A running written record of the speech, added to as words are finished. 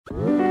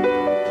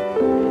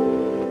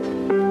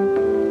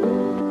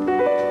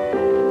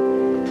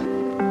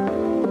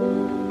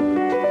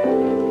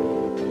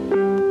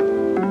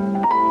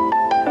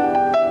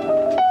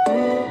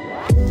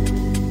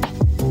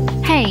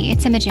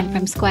it's Imogen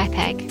from Square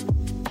Peg.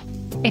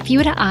 If you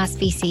were to ask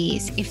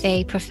VCs if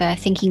they prefer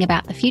thinking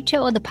about the future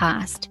or the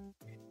past,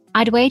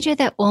 I'd wager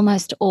that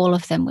almost all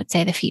of them would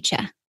say the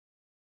future.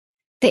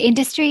 The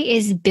industry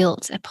is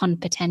built upon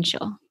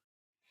potential.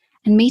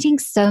 And meeting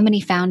so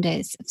many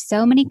founders of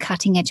so many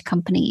cutting-edge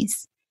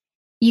companies,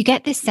 you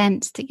get this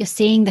sense that you're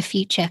seeing the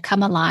future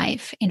come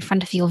alive in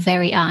front of your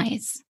very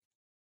eyes.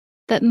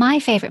 But my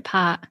favorite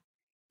part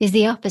is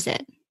the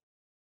opposite.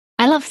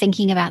 I love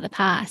thinking about the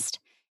past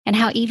and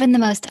how even the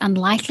most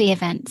unlikely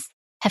events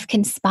have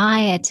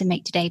conspired to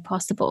make today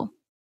possible.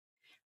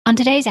 On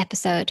today's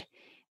episode,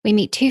 we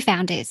meet two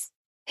founders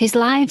whose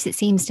lives, it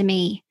seems to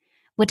me,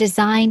 were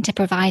designed to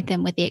provide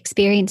them with the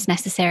experience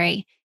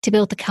necessary to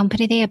build the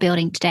company they are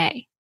building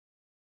today.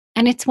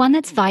 And it's one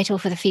that's vital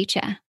for the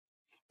future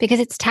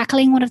because it's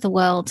tackling one of the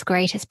world's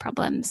greatest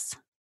problems,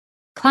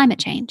 climate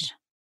change.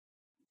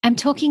 I'm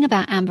talking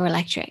about Amber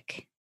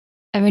Electric,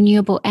 a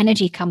renewable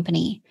energy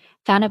company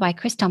founded by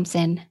Chris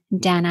Thompson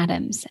and Dan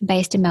Adams,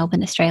 based in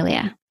Melbourne,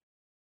 Australia.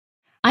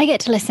 I get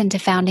to listen to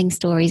founding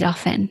stories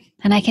often,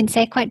 and I can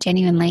say quite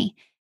genuinely,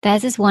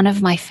 theirs is one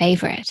of my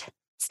favourite.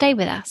 Stay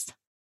with us.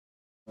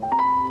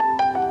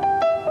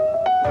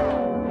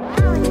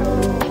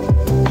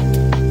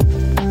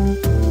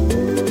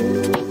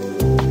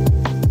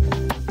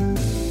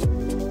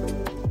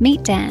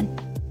 Meet Dan.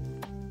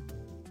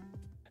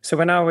 So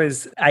when I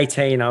was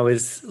 18, I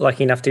was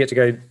lucky enough to get to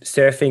go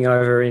surfing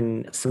over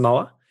in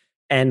Samoa.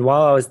 And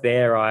while I was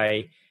there,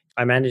 I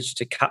managed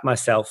to cut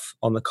myself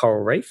on the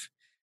coral reef.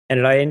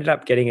 And I ended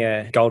up getting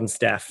a golden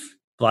staph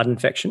blood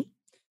infection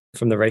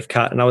from the reef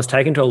cut. And I was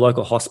taken to a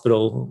local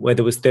hospital where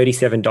there was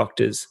 37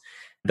 doctors,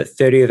 but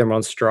 30 of them were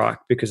on strike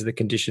because of the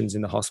conditions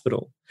in the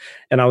hospital.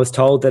 And I was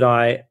told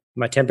that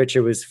my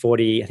temperature was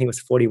 40, I think it was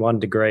 41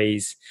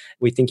 degrees.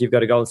 We think you've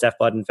got a golden staph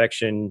blood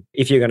infection.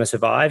 If you're going to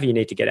survive, you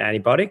need to get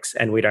antibiotics,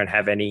 and we don't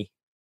have any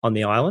on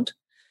the island.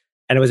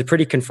 And it was a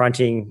pretty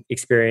confronting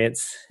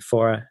experience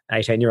for an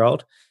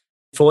 18-year-old.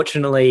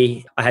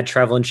 Fortunately, I had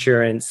travel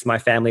insurance. My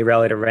family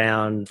rallied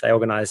around. They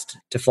organised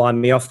to fly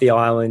me off the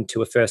island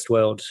to a first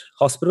world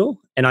hospital.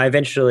 And I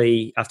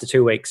eventually, after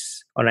 2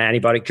 weeks on an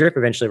antibiotic drip,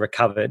 eventually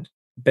recovered,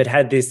 but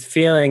had this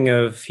feeling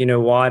of,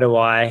 why do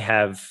I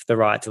have the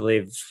right to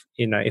live?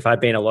 If I'd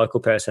been a local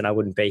person, I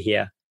wouldn't be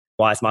here.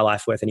 Why is my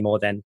life worth any more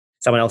than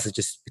someone else's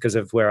just because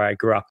of where I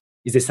grew up?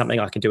 Is there something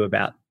I can do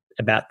about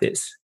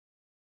this?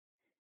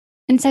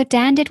 And so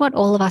Dan did what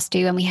all of us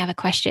do when we have a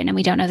question and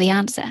we don't know the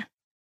answer.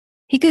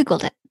 He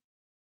Googled it.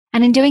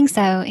 And in doing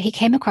so, he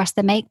came across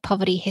the Make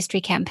Poverty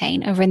History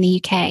campaign over in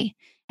the UK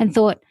and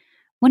thought,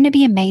 wouldn't it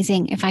be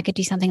amazing if I could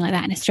do something like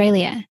that in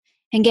Australia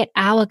and get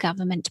our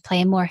government to play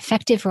a more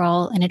effective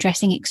role in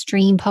addressing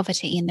extreme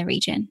poverty in the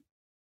region?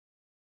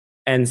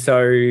 And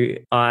so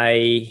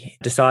I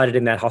decided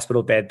in that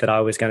hospital bed that I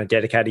was going to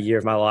dedicate a year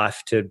of my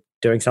life to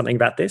doing something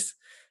about this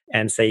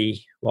and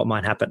see what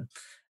might happen.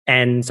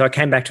 And so I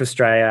came back to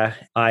Australia.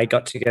 I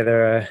got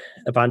together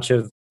a bunch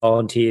of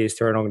volunteers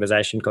through an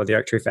organisation called the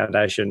Oaktree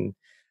Foundation.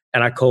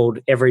 And I called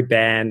every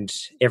band,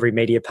 every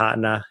media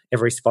partner,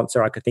 every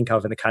sponsor I could think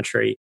of in the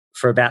country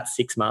for about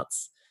 6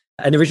 months.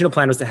 And the original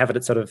plan was to have it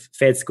at sort of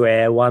Fed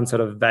Square, one sort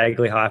of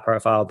vaguely high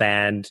profile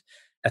band,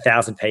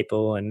 1,000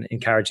 people, and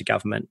encourage the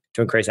government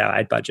to increase our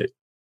aid budget.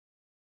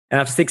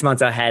 And after 6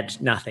 months, I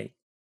had nothing.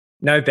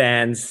 No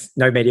bands,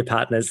 no media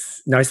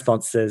partners, no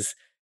sponsors,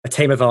 a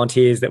team of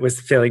volunteers that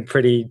was feeling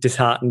pretty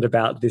disheartened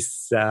about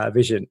this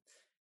vision.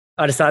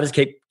 I decided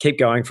to keep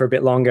going for a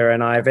bit longer,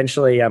 and I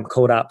eventually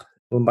called up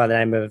a woman by the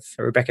name of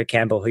Rebecca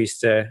Campbell, who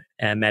used to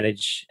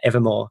manage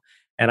Evermore.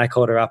 And I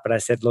called her up and I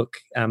said, look,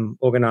 I'm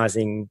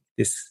organising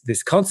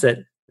this concert.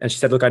 And she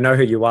said, look, I know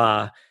who you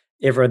are.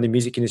 Everyone in the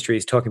music industry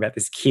is talking about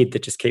this kid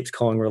that just keeps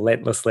calling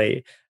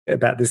relentlessly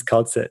about this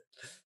concert.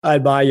 I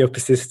admire your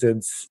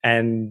persistence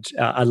and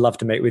I'd love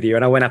to meet with you.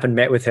 And I went up and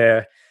met with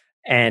her,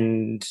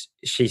 and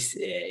she's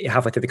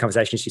halfway through the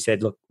conversation, she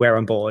said, look, we're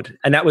on board.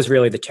 And that was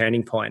really the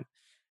turning point.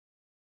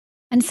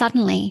 And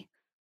suddenly,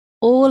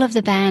 all of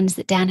the bands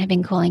that Dan had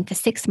been calling for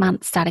 6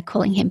 months started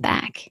calling him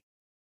back.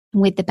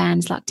 And with the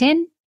bands locked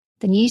in,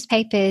 the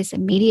newspapers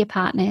and media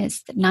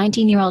partners that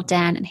 19-year-old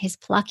Dan and his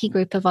plucky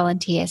group of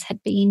volunteers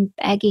had been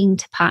begging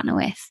to partner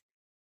with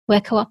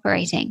were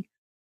cooperating.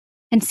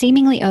 And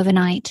seemingly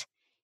overnight,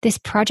 this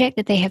project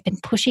that they have been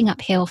pushing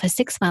uphill for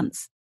 6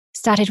 months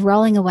started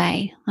rolling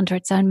away under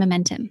its own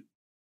momentum.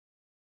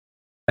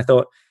 I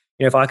thought,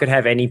 if I could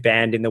have any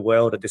band in the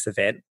world at this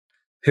event,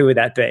 who would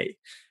that be?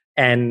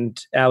 And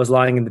I was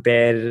lying in the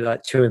bed at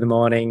like 2 a.m,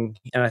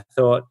 and I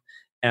thought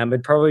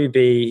it'd probably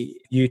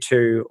be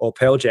U2 or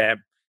Pearl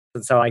Jam.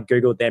 And so I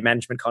Googled their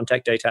management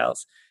contact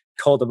details,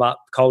 called them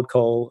up, cold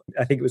call.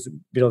 I think it was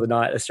middle of the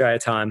night, Australia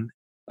time.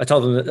 I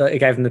told them, I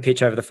gave them the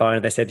pitch over the phone,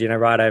 and they said,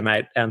 righto,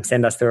 mate,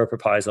 send us through a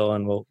proposal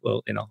and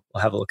we'll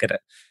have a look at it.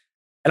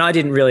 And I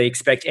didn't really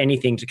expect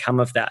anything to come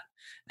of that.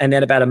 And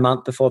then about a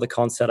month before the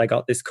concert, I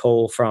got this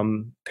call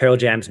from Pearl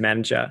Jam's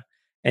manager,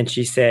 and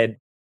she said,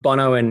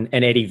 Bono and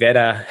Eddie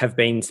Vedder have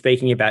been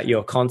speaking about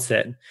your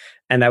concert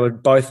and they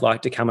would both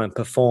like to come and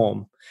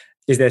perform.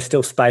 Is there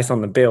still space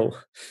on the bill?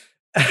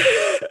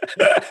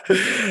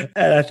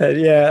 And I thought,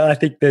 yeah, I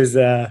think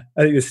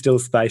there's still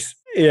space.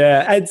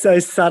 Yeah. And so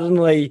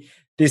suddenly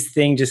this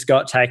thing just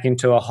got taken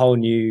to a whole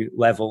new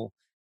level.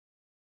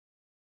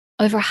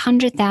 Over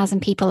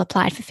 100,000 people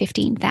applied for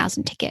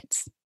 15,000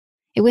 tickets.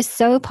 It was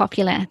so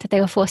popular that they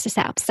were forced to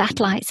set up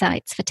satellite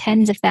sites for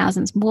tens of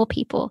thousands more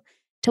people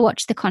to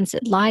watch the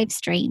concert live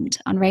streamed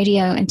on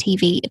radio and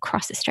TV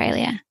across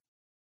Australia.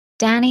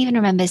 Dan even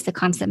remembers the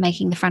concert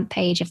making the front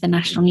page of the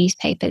national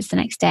newspapers the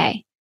next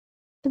day.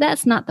 But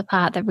that's not the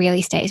part that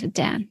really stays with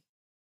Dan.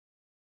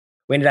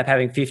 We ended up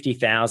having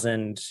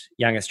 50,000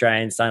 young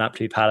Australians sign up to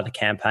be part of the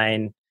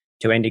campaign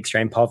to end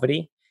extreme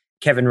poverty.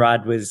 Kevin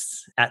Rudd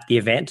was at the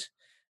event,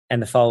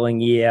 and the following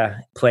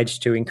year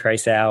pledged to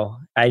increase our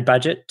aid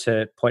budget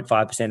to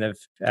 0.5% of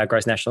our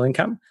gross national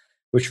income,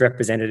 which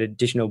represented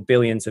additional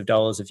billions of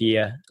dollars a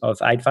year of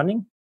aid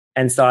funding,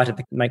 and cited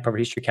the Make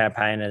Poverty History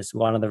campaign as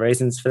one of the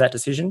reasons for that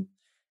decision.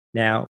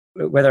 Now,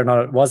 whether or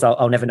not it was,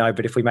 I'll never know,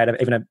 but if we made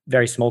even a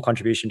very small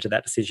contribution to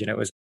that decision, it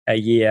was a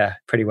year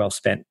pretty well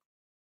spent.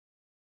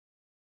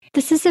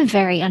 This is a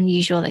very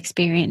unusual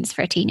experience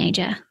for a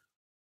teenager.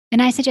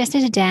 And I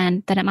suggested to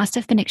Dan that it must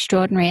have been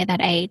extraordinary at that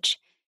age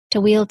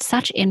to wield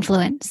such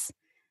influence,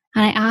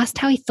 and I asked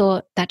how he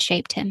thought that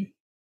shaped him.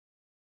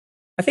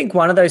 I think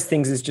one of those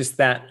things is just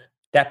that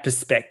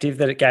perspective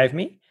that it gave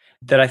me,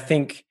 that I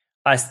think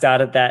I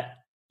started that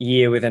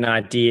year with an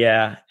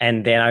idea,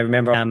 and then I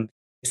remember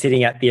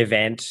sitting at the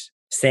event,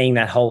 seeing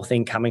that whole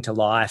thing coming to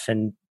life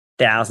and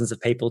thousands of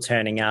people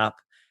turning up,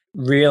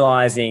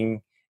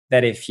 realizing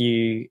that if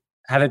you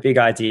have a big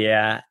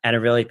idea and are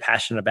really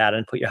passionate about it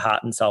and put your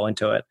heart and soul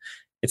into it,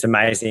 it's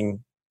amazing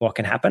what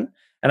can happen.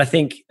 And I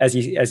think, as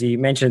you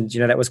mentioned,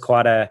 that was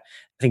quite a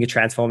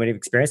transformative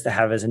experience to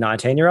have as a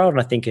 19-year-old.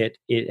 And I think it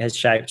has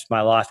shaped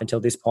my life until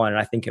this point,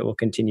 and I think it will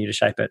continue to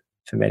shape it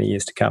for many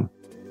years to come.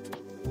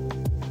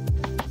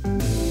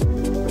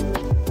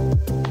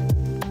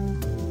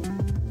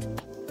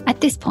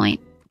 At this point,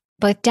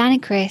 both Dan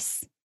and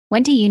Chris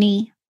went to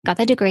uni, got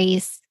their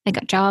degrees, and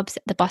got jobs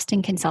at the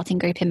Boston Consulting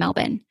Group in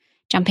Melbourne,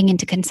 jumping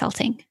into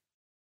consulting.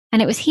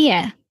 And it was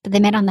here that they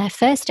met on their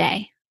first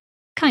day,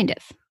 kind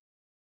of.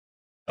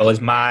 It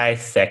was my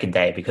second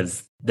day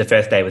because the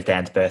first day was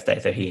Dan's birthday,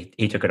 so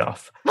he took it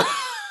off.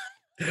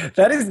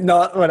 That is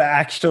not what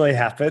actually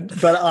happened,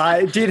 but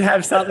I did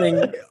have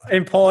something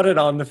important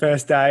on the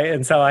first day,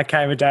 and so I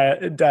came a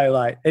day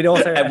late. It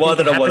also was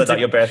it or was it not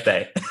your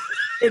birthday?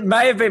 It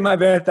may have been my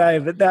birthday,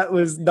 but that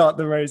was not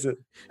the reason.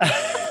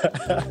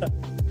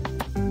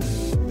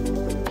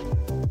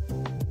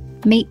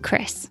 Meet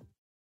Chris.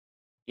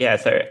 Yeah,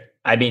 so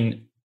I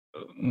mean,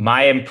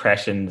 my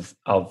impressions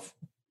of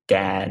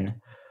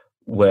Dan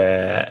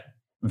were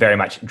very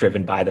much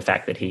driven by the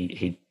fact that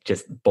he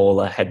just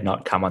baller had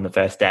not come on the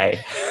first day,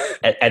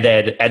 and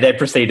then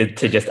proceeded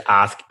to just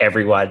ask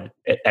everyone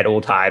at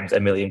all times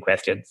a million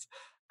questions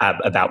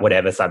about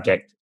whatever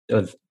subject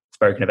was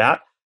spoken about,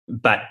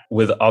 but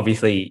was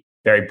obviously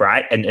very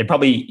bright and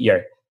probably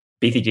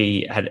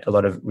BCG had a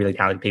lot of really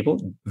talented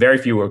people. Very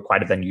few were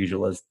quite as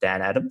unusual as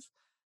Dan Adams.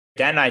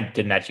 Dan and I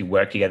didn't actually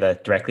work together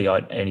directly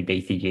on any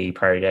BCG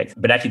projects,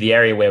 but actually the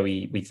area where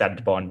we started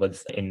to bond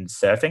was in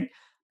surfing.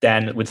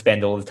 Dan would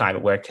spend all the time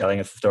at work telling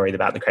us the stories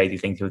about the crazy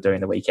things he was doing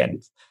on the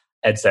weekends.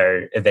 And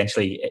so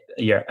eventually,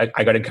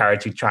 I got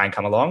encouraged to try and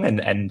come along,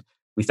 and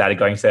we started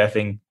going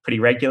surfing pretty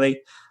regularly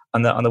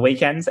on the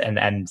weekends,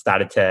 and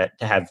started to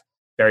have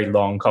very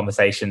long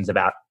conversations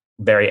about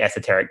very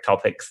esoteric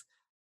topics.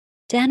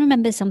 Dan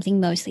remembers something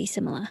mostly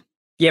similar.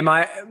 Yeah,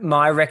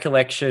 my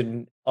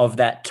recollection of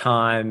that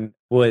time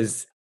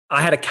was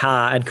I had a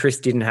car and Chris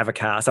didn't have a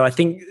car. So I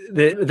think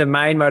the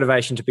main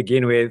motivation to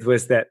begin with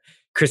was that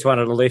Chris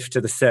wanted a lift to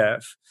the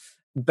surf.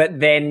 But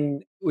then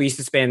we used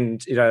to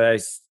spend,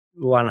 those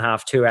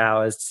 1.5, 2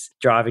 hours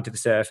driving to the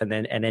surf and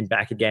then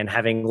back again,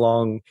 having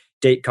long,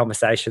 deep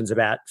conversations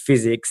about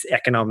physics,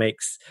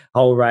 economics, a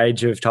whole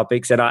range of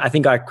topics. And I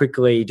think I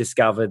quickly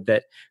discovered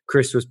that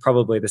Chris was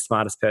probably the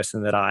smartest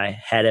person that I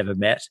had ever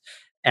met.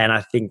 And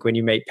I think when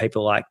you meet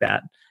people like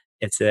that,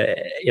 it's a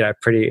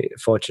pretty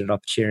fortunate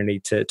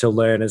opportunity to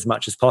learn as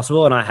much as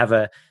possible. And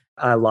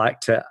I like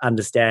to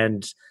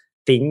understand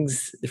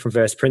things from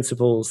first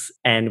principles.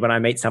 And when I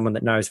meet someone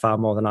that knows far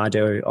more than I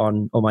do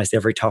on almost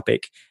every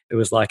topic, it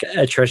was like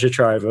a treasure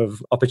trove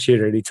of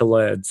opportunity to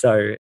learn.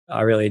 So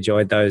I really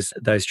enjoyed those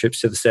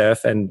trips to the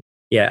surf. And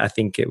yeah, I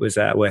think it was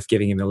worth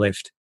giving him a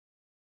lift.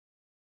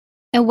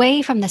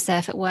 Away from the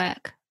surf at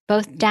work,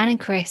 both Dan and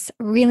Chris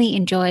really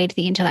enjoyed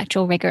the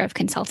intellectual rigor of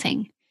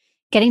consulting,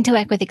 getting to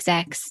work with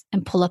execs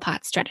and pull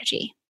apart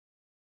strategy.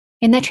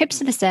 In their trips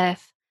to the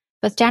surf,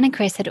 both Dan and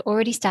Chris had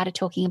already started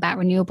talking about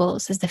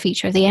renewables as the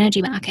future of the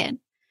energy market,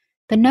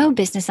 but no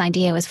business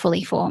idea was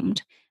fully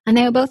formed, and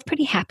they were both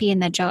pretty happy in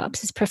their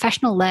jobs as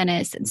professional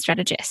learners and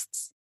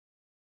strategists.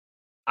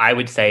 I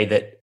would say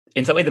that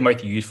in some way the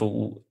most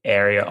useful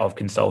area of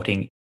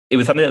consulting, it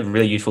was something that was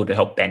really useful to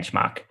help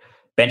benchmark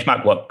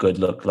what good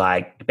looked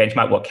like,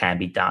 benchmark what can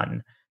be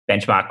done,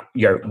 benchmark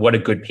what are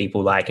good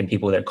people like and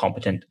people that are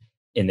competent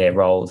in their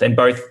roles. And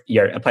both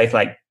a place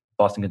like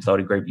Boston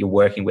Consulting Group, you're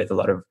working with a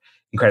lot of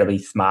incredibly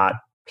smart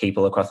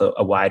people across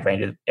a wide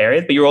range of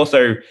areas, but you're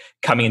also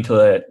coming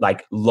into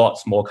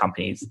lots more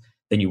companies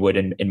than you would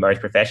in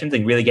most professions,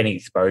 and really getting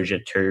exposure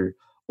to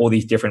all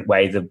these different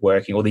ways of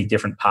working, all these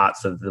different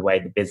parts of the way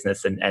the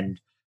business and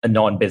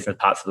non-business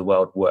parts of the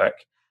world work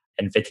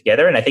and fit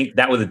together. And I think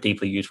that was a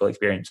deeply useful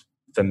experience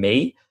for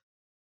me.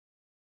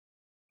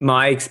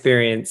 My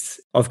experience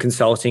of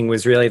consulting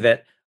was really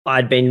that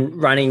I'd been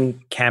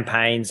running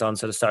campaigns on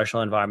sort of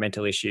social and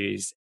environmental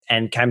issues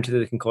and came to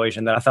the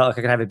conclusion that I felt like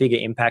I could have a bigger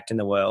impact in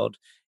the world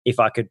if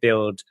I could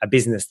build a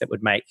business that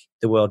would make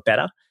the world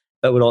better,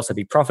 but would also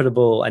be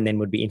profitable and then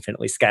would be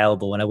infinitely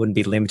scalable, and I wouldn't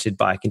be limited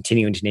by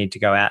continuing to need to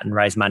go out and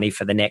raise money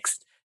for the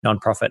next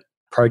nonprofit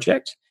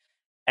project.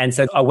 And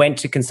so I went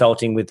to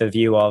consulting with the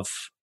view of,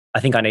 I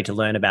think I need to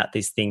learn about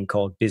this thing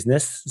called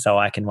business so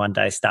I can one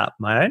day start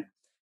my own.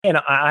 And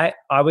I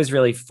was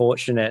really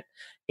fortunate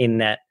in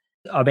that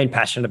I've been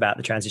passionate about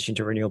the transition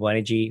to renewable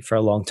energy for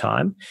a long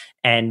time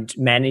and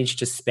managed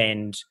to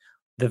spend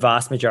the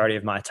vast majority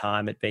of my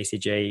time at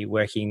BCG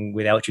working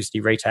with electricity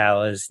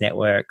retailers,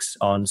 networks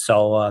on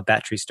solar,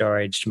 battery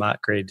storage,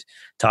 smart grid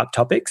type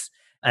topics.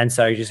 And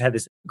so just had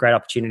this great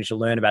opportunity to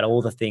learn about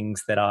all the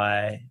things that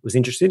I was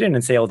interested in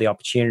and see all the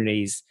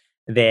opportunities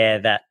there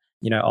that,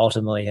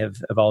 ultimately have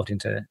evolved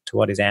into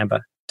what is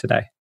Amber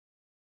today.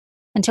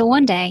 Until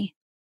one day,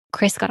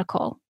 Chris got a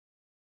call.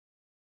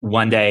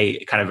 One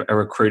day, kind of a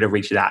recruiter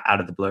reached out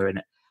of the blue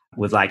and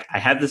was like, I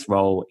have this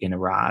role in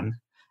Iran.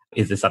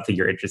 Is this something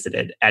you're interested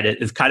in? And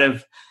it is kind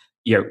of,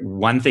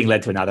 one thing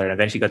led to another, and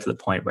eventually got to the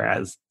point where I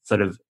was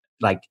sort of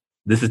like,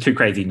 this is too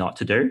crazy not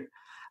to do.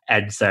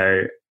 And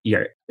so,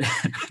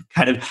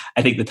 kind of,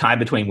 I think the time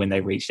between when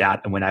they reached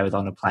out and when I was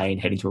on a plane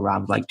heading to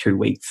Iran was like 2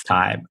 weeks'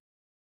 time.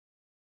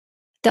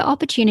 The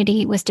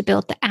opportunity was to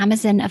build the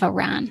Amazon of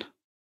Iran,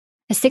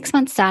 a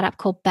 6-month startup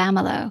called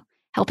Bamelo,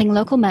 helping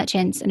local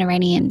merchants and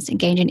Iranians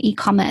engage in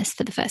e-commerce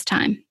for the first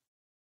time.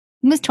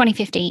 It was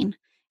 2015,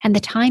 and the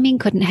timing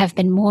couldn't have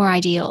been more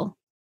ideal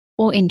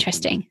or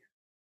interesting.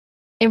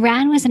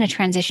 Iran was in a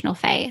transitional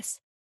phase.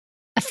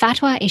 A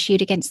fatwa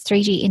issued against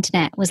 3G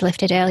internet was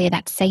lifted earlier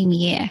that same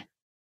year.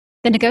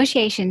 The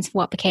negotiations for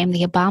what became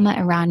the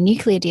Obama-Iran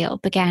nuclear deal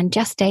began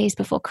just days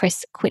before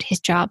Chris quit his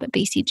job at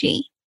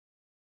BCG.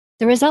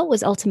 The result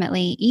was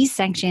ultimately eased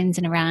sanctions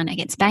in Iran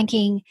against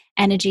banking,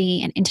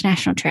 energy, and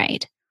international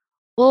trade,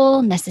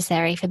 all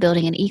necessary for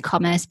building an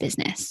e-commerce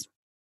business.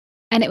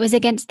 And it was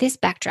against this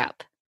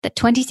backdrop that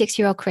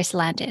 26-year-old Chris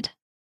landed.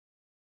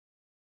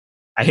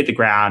 I hit the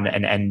ground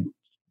and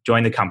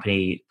joined the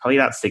company probably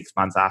about 6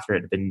 months after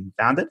it had been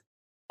founded,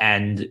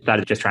 and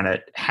started just trying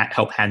to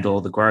help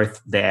handle the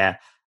growth there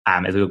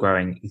as we were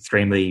growing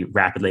extremely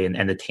rapidly,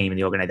 and the team and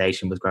the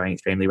organization was growing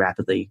extremely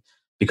rapidly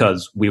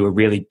because we were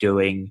really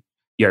doing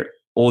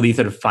all these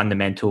sort of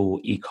fundamental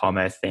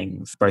e-commerce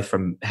things, both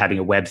from having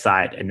a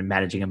website and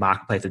managing a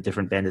marketplace of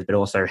different vendors, but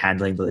also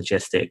handling the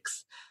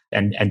logistics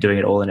and doing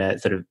it all in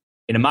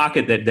a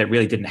market that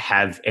really didn't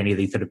have any of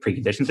these sort of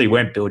preconditions. So you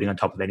weren't building on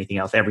top of anything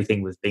else.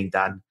 Everything was being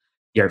done,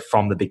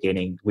 from the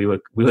beginning. We were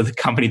the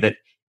company that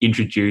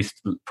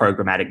introduced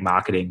programmatic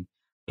marketing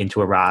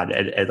into Iran.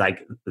 And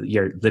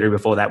literally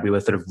before that, we were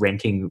sort of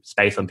renting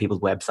space on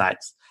people's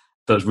websites.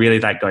 So it was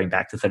really like going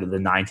back to sort of the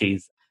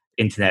 90s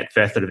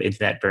first sort of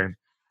internet boom.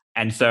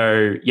 And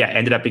so,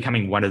 ended up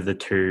becoming one of the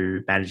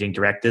 2 managing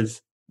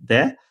directors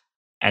there,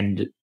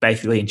 and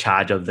basically in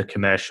charge of the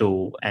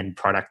commercial and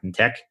product and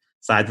tech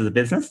sides of the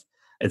business,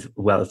 as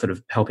well as sort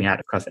of helping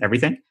out across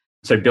everything.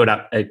 So build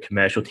up a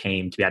commercial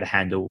team to be able to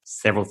handle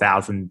several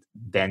thousand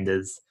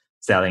vendors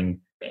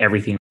selling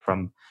everything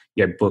from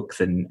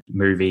books and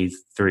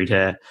movies through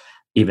to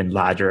even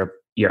larger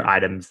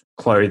items,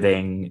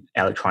 clothing,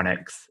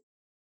 electronics.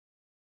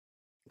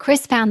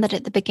 Chris found that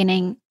at the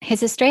beginning,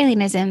 his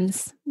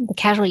Australianisms, the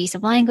casual use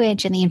of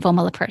language and the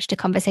informal approach to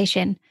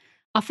conversation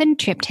often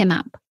tripped him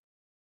up.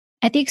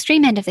 At the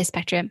extreme end of this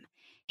spectrum,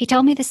 he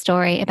told me the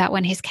story about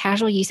when his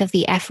casual use of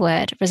the F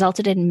word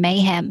resulted in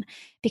mayhem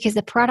because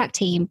the product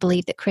team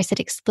believed that Chris had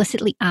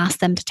explicitly asked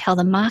them to tell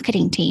the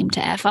marketing team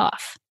to F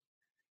off.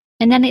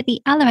 And then at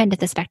the other end of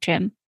the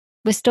spectrum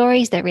were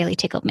stories that really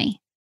tickled me.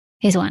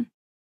 Here's one.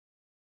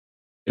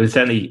 It was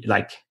certainly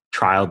like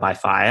trial by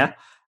fire.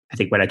 I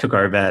think when I took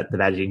over the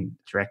managing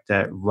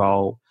director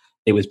role,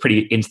 it was pretty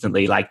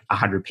instantly like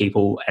 100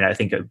 people. And I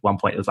think at one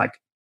point it was like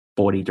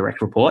 40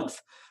 direct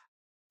reports.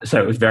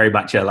 So it was very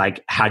much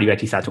how do you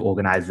actually start to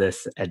organize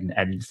this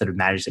and sort of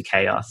manage the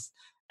chaos,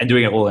 and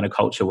doing it all in a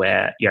culture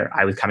where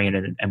I was coming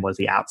in and was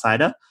the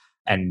outsider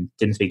and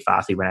didn't speak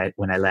Farsi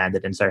when I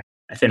landed. And so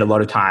I spent a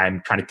lot of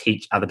time trying to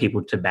teach other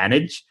people to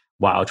manage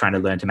while trying to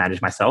learn to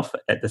manage myself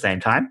at the same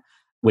time,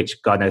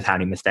 which God knows how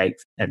many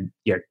mistakes and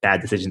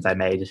bad decisions I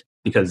made,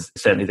 because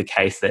certainly the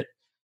case that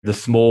the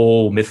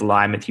small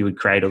misalignments you would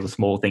create, or the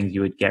small things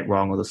you would get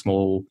wrong, or the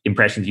small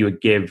impressions you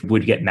would give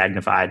would get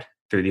magnified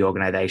through the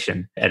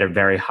organization at a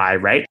very high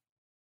rate.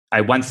 I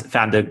once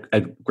found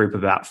a group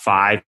of about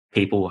 5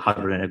 people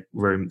huddled in a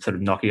room, sort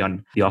of knocking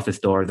on the office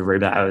door of the room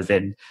that I was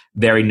in,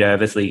 very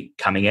nervously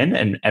coming in.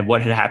 And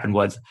what had happened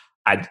was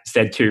I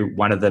said to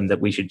one of them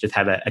that we should just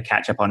have a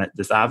catch up on it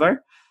this Arvo,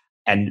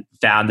 and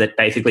found that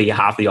basically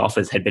half the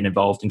office had been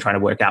involved in trying to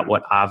work out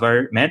what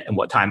Arvo meant and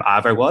what time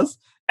Arvo was.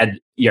 And,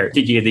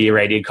 thinking of the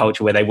Iranian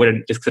culture where they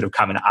wouldn't just sort of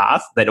come and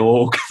ask, they'd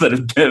all sort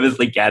of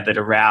nervously gathered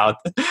around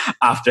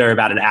after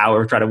about an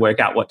hour of trying to work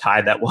out what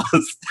time that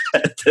was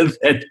to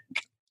then,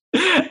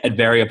 and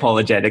very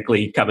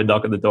apologetically come and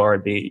knock on the door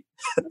and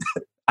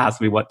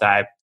ask me what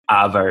time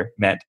Arvo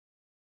meant.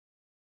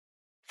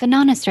 For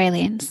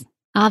non-Australians,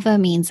 Arvo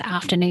means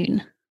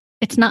afternoon.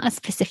 It's not a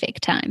specific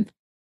time.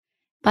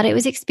 But it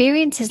was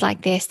experiences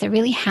like this that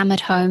really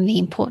hammered home the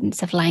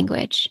importance of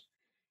language.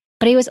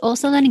 But he was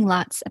also learning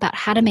lots about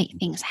how to make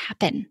things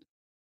happen.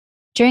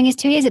 During his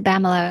 2 years at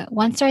Bamelo,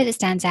 one story that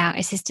stands out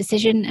is his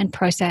decision and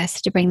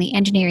process to bring the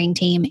engineering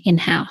team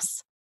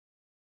in-house.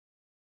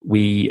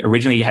 We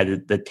originally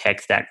had the tech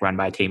stack run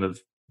by a team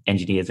of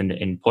engineers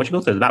in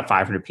Portugal. So there's about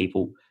 500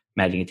 people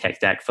managing a tech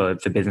stack for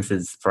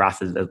businesses, for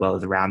us as well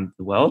as around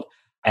the world.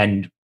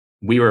 And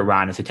we were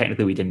Iran, so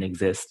technically we didn't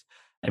exist.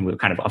 And we were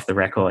kind of off the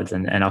records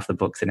and off the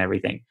books and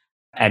everything.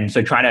 And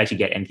so trying to actually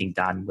get anything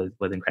done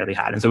was incredibly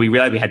hard. And so we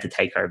realized we had to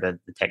take over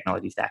the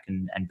technology stack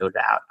and build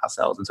it out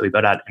ourselves. And so we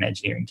built out an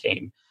engineering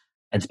team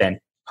and spent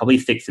probably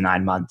 6 to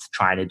 9 months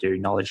trying to do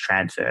knowledge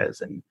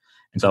transfers and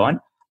so on.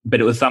 But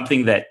it was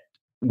something that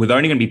was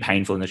only going to be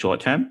painful in the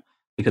short term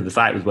because the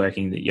site was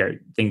working,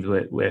 things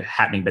were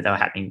happening, but they were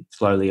happening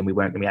slowly and we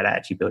weren't going to be able to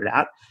actually build it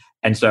out.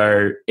 And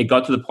so it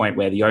got to the point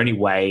where the only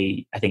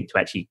way, I think, to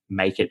actually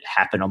make it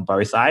happen on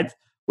both sides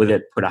was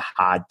to put a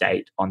hard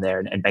date on there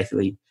and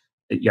basically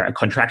a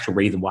contractual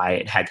reason why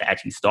it had to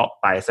actually stop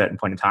by a certain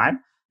point in time,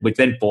 which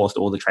then forced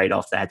all the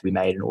trade-offs that had to be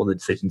made and all the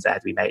decisions that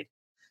had to be made.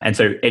 And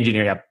so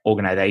engineering up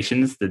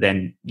organizations that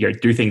then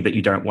do things that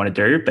you don't want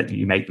to do, but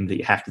you make them that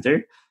you have to do,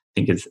 I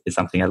think is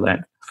something I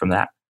learned from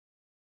that.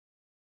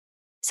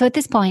 So at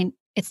this point,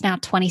 it's now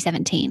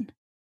 2017.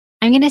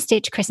 I'm going to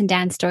stitch Chris and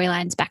Dan's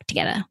storylines back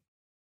together.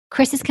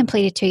 Chris has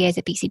completed 2 years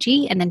at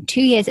BCG and then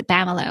 2 years at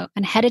Bamelo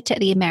and headed to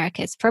the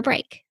Americas for a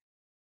break.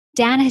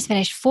 Dan has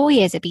finished 4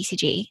 years at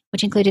BCG,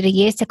 which included a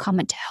year's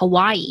secondment to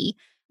Hawaii,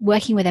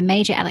 working with a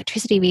major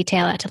electricity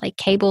retailer to lay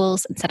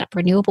cables and set up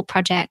renewable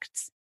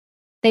projects.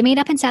 They meet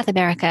up in South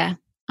America,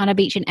 on a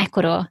beach in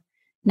Ecuador,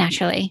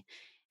 naturally.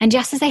 And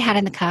just as they had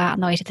in the car on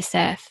the way to the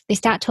surf, they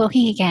start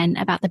talking again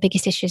about the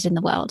biggest issues in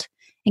the world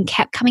and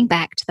kept coming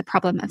back to the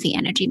problem of the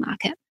energy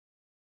market.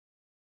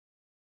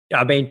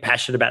 I've been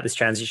passionate about this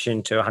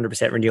transition to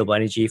 100% renewable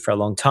energy for a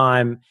long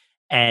time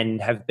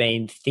and have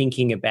been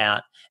thinking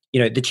about,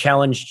 the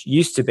challenge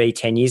used to be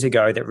 10 years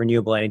ago that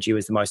renewable energy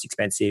was the most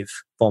expensive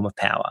form of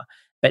power.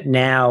 But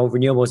now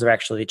renewables are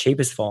actually the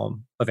cheapest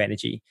form of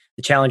energy.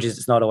 The challenge is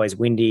it's not always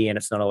windy and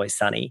it's not always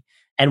sunny.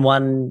 And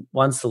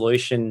one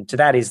solution to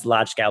that is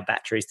large-scale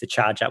batteries to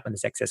charge up when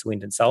there's excess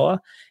wind and solar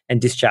and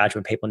discharge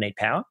when people need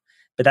power.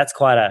 But that's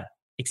quite an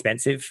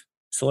expensive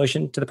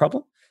solution to the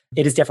problem.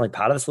 It is definitely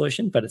part of the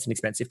solution, but it's an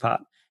expensive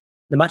part.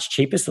 The much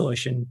cheaper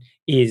solution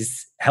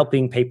is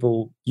helping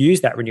people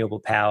use that renewable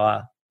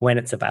power when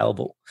it's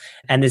available.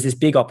 And there's this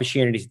big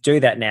opportunity to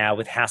do that now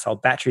with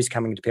household batteries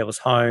coming to people's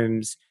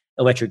homes,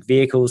 electric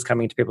vehicles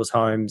coming to people's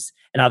homes,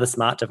 and other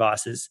smart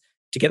devices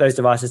to get those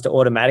devices to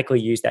automatically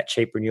use that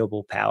cheap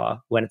renewable power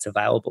when it's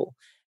available.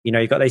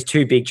 You've got these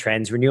two big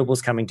trends,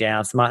 renewables coming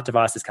down, smart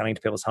devices coming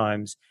to people's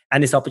homes,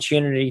 and this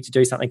opportunity to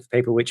do something for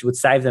people which would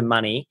save them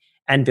money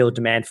and build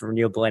demand for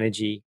renewable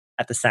energy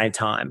at the same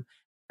time.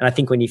 And I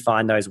think when you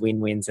find those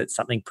win-wins, it's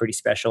something pretty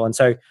special. And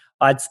so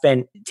I'd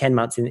spent 10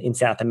 months in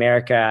South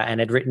America and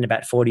had written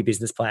about 40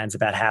 business plans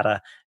about how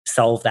to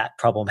solve that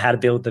problem, how to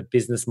build the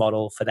business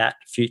model for that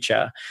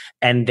future.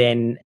 And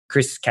then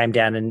Chris came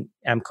down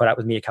and caught up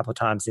with me a couple of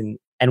times and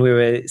we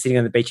were sitting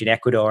on the beach in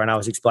Ecuador and I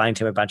was explaining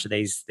to him a bunch of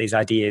these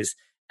ideas.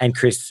 And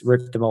Chris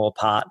ripped them all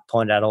apart,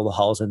 pointed out all the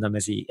holes in them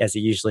as he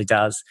usually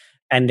does,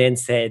 and then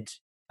said,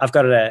 I've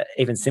got an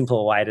even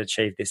simpler way to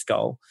achieve this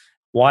goal.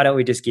 Why don't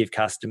we just give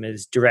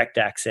customers direct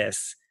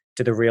access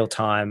to the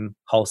real-time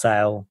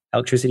wholesale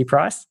electricity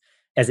price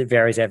as it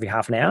varies every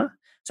half an hour?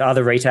 So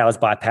other retailers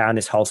buy power in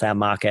this wholesale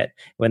market.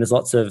 When there's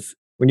lots of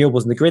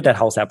renewables in the grid, that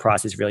wholesale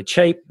price is really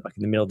cheap, like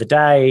in the middle of the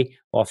day,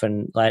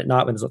 often late at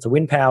night when there's lots of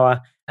wind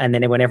power. And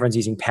then when everyone's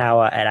using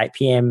power at 8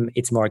 p.m,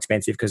 it's more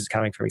expensive because it's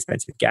coming from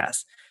expensive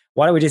gas.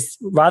 Why don't we just,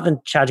 rather than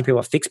charging people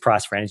a fixed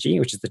price for energy,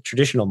 which is the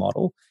traditional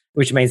model,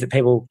 which means that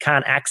people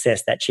can't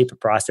access that cheaper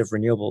price of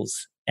renewables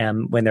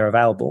when they're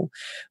available,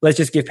 let's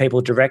just give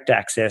people direct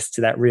access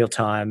to that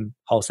real-time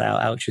wholesale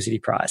electricity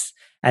price.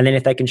 And then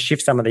if they can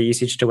shift some of the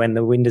usage to when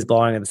the wind is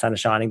blowing and the sun is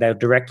shining, they'll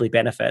directly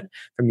benefit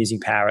from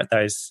using power at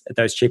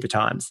those cheaper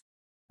times.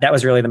 That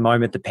was really the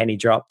moment the penny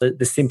dropped.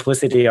 The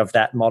simplicity of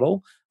that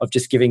model of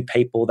just giving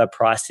people the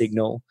price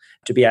signal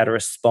to be able to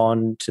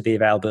respond to the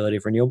availability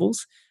of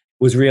renewables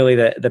was really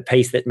the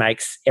piece that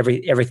makes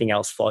everything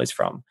else flows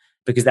from.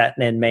 Because that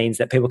then means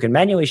that people can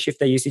manually shift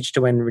their usage to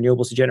when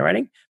renewables are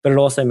generating, but it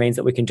also means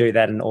that we can do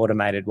that in an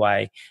automated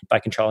way by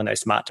controlling those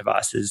smart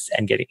devices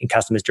and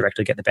customers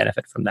directly get the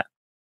benefit from that.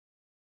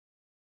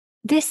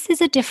 This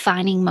is a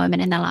defining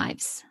moment in their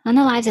lives and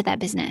the lives of their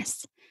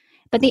business.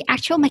 But the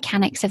actual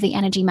mechanics of the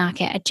energy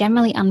market are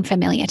generally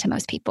unfamiliar to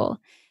most people.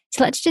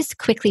 So let's just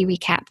quickly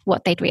recap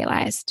what they'd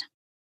realized.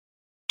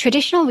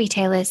 Traditional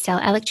retailers sell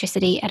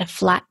electricity at a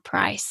flat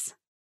price.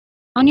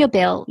 On your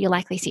bill, you'll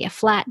likely see a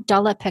flat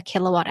dollar per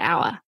kilowatt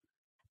hour.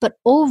 But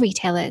all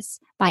retailers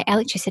buy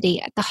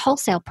electricity at the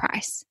wholesale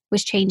price,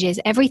 which changes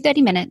every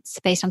 30 minutes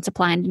based on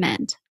supply and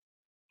demand.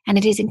 And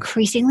it is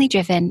increasingly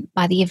driven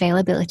by the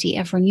availability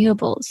of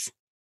renewables.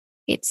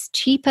 It's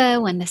cheaper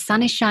when the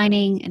sun is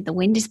shining and the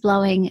wind is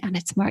blowing, and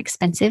it's more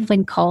expensive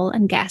when coal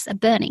and gas are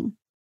burning.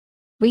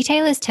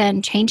 Retailers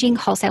turn changing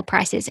wholesale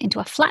prices into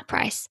a flat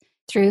price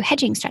through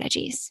hedging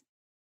strategies.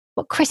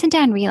 What Chris and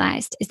Dan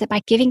realized is that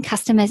by giving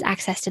customers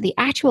access to the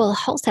actual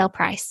wholesale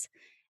price,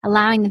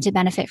 allowing them to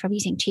benefit from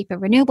using cheaper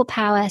renewable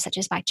power, such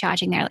as by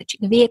charging their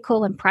electric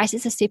vehicle when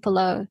prices are super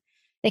low,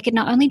 they could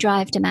not only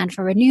drive demand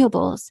for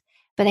renewables,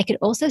 but they could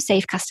also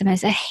save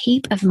customers a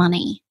heap of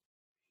money.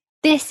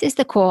 This is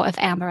the core of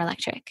Amber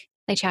Electric.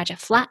 They charge a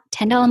flat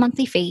 $10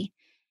 monthly fee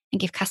and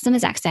give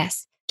customers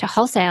access to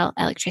wholesale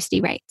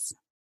electricity rates.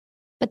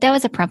 But there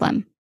was a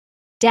problem.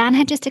 Dan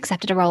had just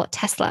accepted a role at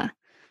Tesla,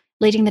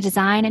 leading the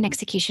design and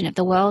execution of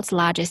the world's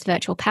largest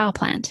virtual power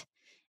plant.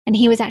 And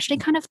he was actually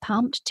kind of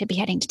pumped to be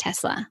heading to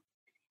Tesla.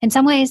 In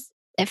some ways,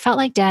 it felt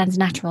like Dan's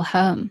natural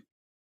home.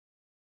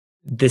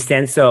 The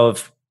sense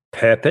of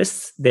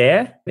purpose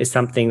there is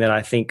something that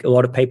I think a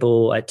lot of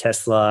people at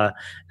Tesla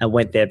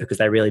went there because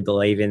they really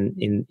believe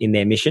in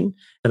their mission.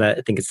 And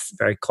I think it's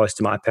very close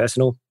to my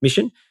personal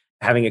mission.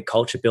 Having a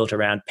culture built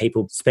around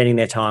people spending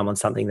their time on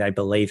something they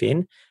believe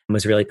in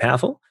was really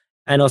powerful.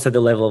 And also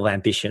the level of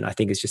ambition, I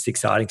think, is just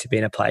exciting to be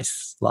in a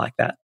place like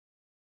that.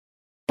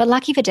 But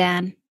lucky for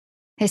Dan,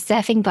 his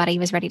surfing buddy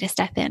was ready to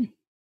step in.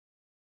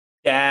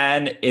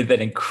 Dan is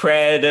an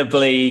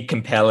incredibly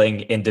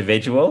compelling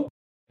individual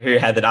who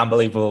had an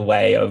unbelievable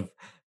way of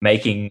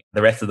making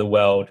the rest of the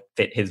world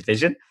fit his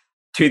vision,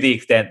 to the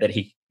extent that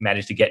he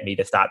managed to get me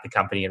to start the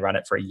company and run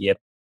it for a year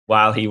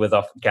while he was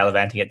off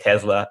gallivanting at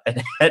Tesla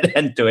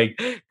and doing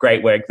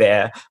great work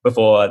there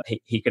before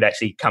he could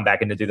actually come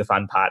back in to do the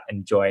fun part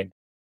and join.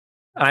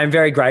 I'm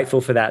very grateful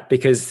for that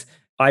because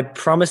I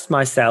promised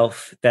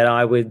myself that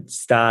I would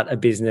start a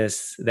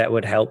business that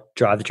would help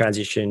drive the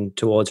transition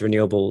towards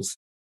renewables.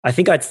 I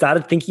think I'd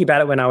started thinking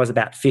about it when I was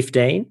about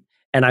 15,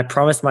 and I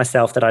promised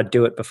myself that I'd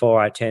do it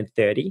before I turned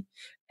 30.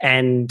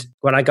 And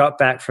when I got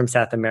back from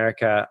South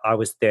America, I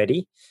was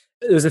 30.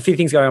 There was a few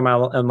things going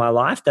on in my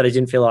life that I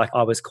didn't feel like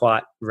I was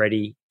quite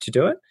ready to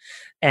do it.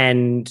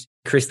 And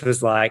Chris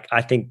was like,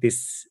 I think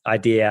this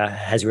idea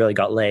has really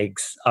got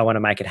legs. I want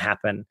to make it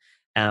happen.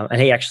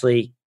 And he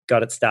actually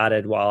got it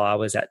started while I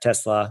was at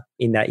Tesla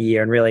in that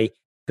year and really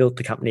built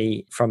the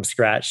company from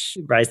scratch,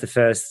 raised the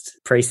first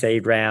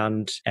pre-seed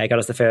round, got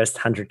us the first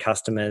 100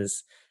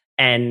 customers.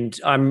 And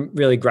I'm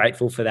really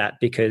grateful for that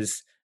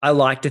because I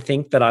like to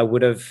think that I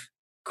would have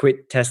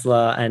quit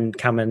Tesla and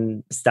come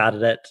and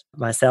started it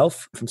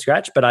myself from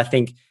scratch. But I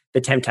think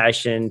the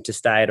temptation to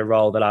stay at a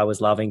role that I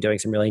was loving, doing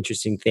some really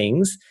interesting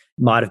things,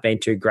 might have been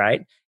too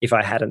great if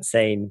I hadn't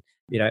seen,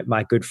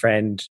 my good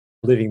friend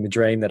living the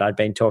dream that I'd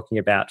been talking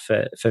about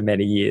for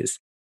many years.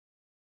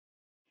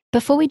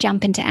 Before we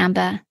jump into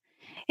Amber,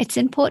 it's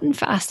important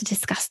for us to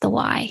discuss the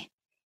why.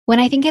 When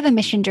I think of a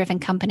mission-driven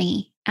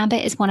company, Amber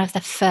is one of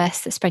the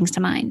first that springs to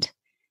mind,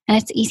 and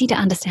it's easy to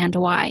understand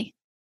why.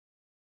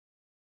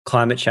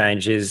 Climate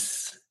change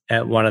is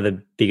one of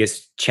the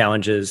biggest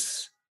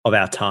challenges of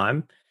our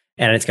time,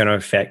 and it's going to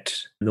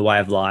affect the way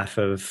of life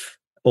of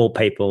all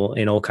people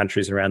in all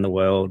countries around the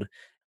world.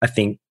 I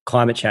think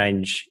climate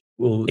change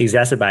will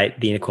exacerbate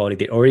the inequality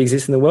that already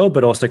exists in the world,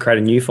 but also create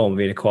a new form of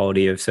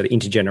inequality, of sort of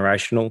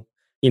intergenerational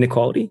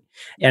inequality.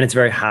 And it's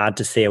very hard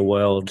to see a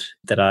world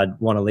that I'd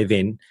want to live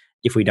in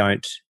if we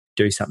don't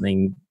do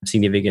something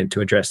significant to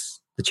address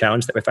the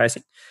challenge that we're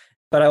facing.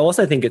 But I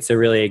also think it's a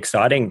really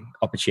exciting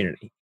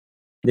opportunity.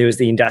 There was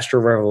the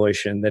Industrial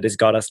Revolution that has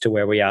got us to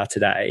where we are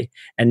today.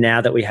 And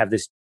now that we have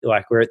this,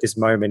 we're at this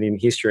moment in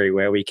history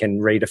where we can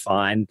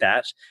redefine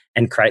that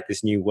and create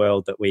this new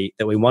world that we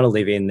want to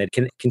live in, that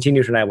can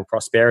continue to enable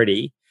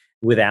prosperity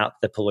without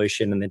the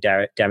pollution and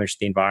the damage to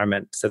the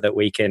environment, so that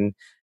we can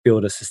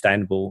build a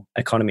sustainable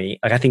economy.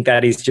 I think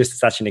that is just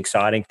such an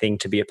exciting thing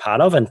to be a part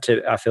of. And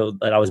I feel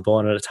that I was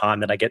born at a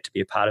time that I get to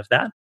be a part of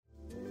that.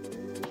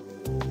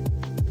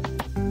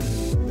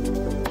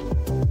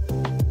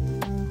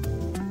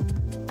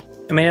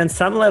 I mean, on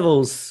some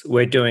levels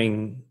we're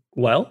doing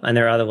well, and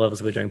there are other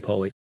levels we're doing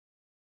poorly.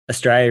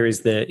 Australia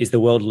is the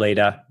world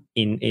leader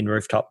in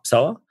rooftop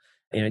solar.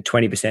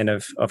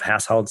 20% of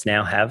households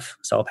now have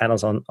solar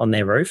panels on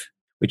their roof,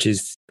 which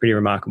is pretty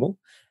remarkable.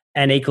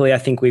 And equally, I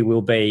think we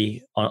will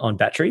be on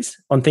batteries.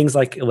 On things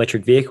like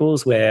electric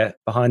vehicles, we're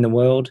behind the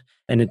world.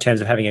 And in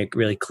terms of having a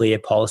really clear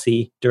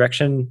policy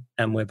direction,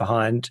 and we're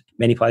behind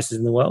many places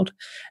in the world.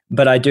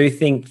 But I do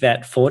think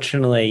that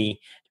fortunately,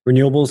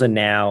 renewables are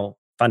now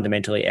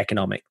fundamentally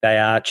economic. They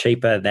are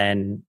cheaper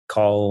than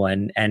coal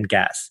and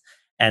gas.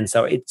 And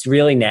so it's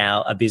really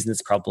now a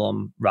business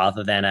problem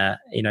rather than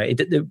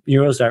the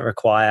renewables don't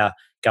require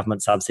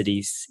government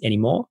subsidies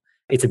anymore.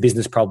 it's a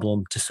business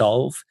problem to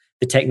solve.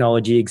 The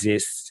technology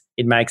exists.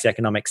 It makes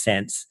economic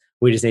sense.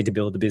 We just need to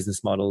build the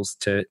business models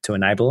to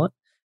enable it.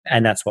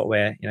 And that's what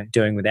we're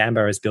doing with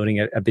Amber, is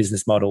building a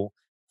business model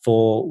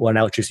for what an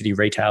electricity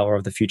retailer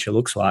of the future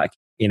looks like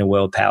in a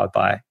world powered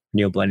by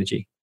renewable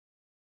energy.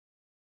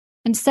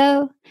 And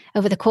so,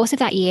 over the course of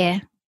that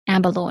year,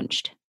 Amber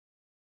launched.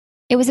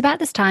 It was about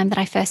this time that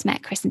I first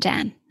met Chris and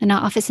Dan in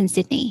our office in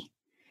Sydney.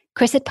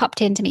 Chris had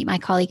popped in to meet my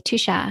colleague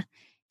Tushar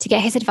to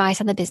get his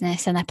advice on the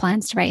business and their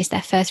plans to raise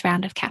their first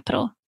round of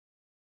capital.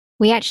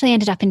 We actually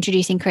ended up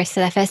introducing Chris to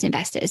their first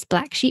investors,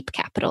 Black Sheep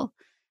Capital,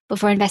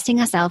 before investing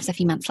ourselves a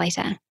few months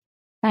later.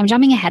 But I'm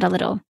jumping ahead a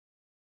little.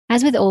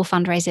 As with all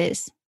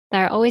fundraisers,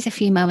 there are always a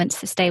few moments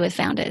that stay with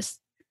founders.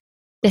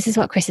 This is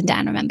what Chris and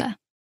Dan remember.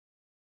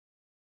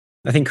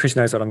 I think Chris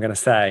knows what I'm going to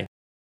say.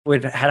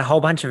 We'd had a whole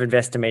bunch of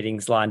investor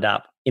meetings lined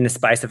up in the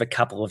space of a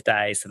couple of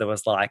days. So there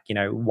was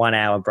 1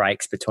 hour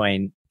breaks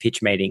between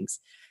pitch meetings.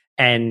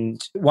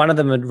 And one of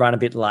them had run a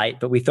bit late,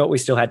 but we thought we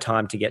still had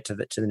time to get to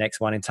the next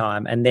one in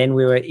time. And then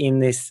we were in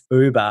this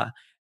Uber,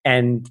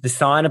 and the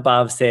sign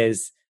above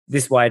says,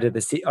 "This way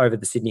to over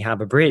the Sydney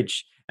Harbour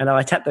Bridge." And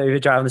I tapped the Uber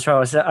driver on the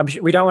shoulder. I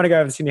said, "We don't want to go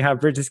over the Sydney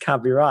Harbour Bridge. This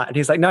can't be right." And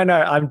he's like, No,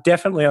 I'm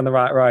definitely on the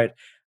right road.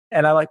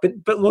 And I'm like,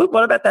 but look,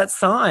 what about that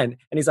sign?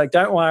 And he's like,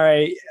 "Don't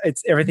worry,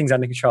 everything's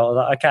under control." I was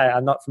like, "Okay,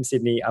 I'm not from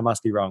Sydney. I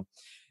must be wrong."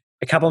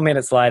 A couple of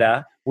minutes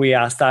later, we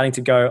are starting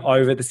to go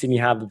over the Sydney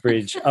Harbour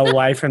Bridge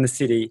away from the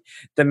city.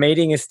 The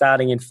meeting is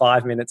starting in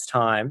 5 minutes'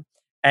 time.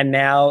 And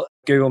now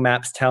Google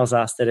Maps tells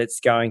us that it's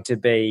going to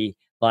be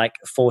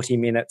 40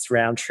 minutes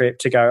round trip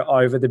to go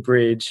over the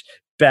bridge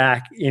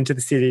back into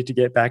the city to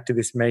get back to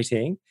this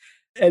meeting.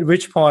 At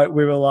which point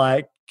we were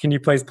like, "Can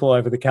you please pull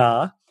over the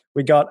car?"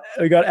 We got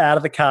out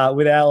of the car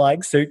with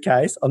our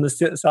suitcase on the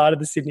side of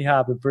the Sydney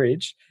Harbour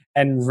Bridge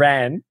and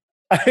ran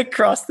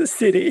across the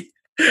city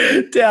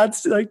down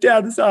side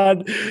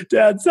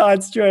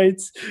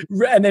streets.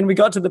 And then we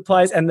got to the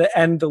place and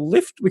the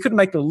lift, we couldn't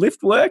make the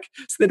lift work.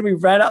 So then we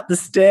ran up the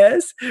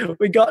stairs.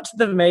 We got to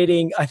the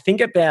meeting, I think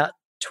about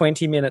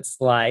 20 minutes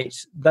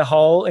late. The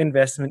whole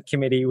investment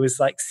committee was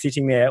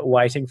sitting there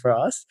waiting for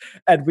us.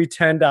 And we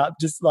turned up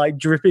just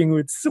dripping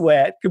with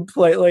sweat,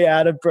 completely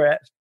out of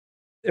breath.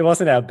 It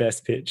wasn't our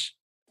best pitch.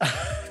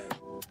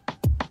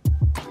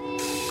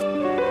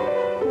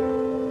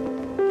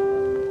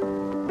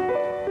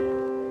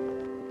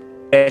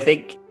 I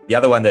think the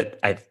other one that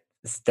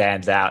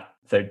stands out,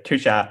 so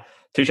Tushar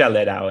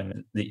led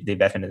the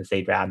investment in the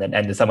seed round,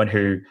 and is someone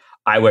who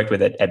I worked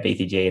with at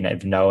BCG and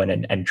have known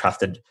and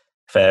trusted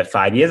for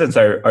 5 years. And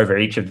so over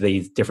each of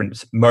these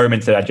different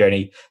moments of our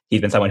journey, he's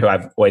been someone who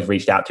I've always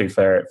reached out to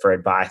for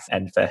advice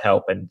and for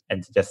help and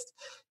to just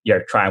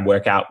try and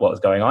work out what was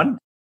going on.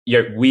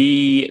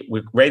 We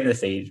raised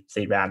the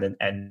seed round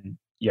and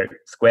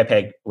Square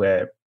Peg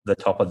were the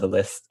top of the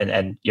list,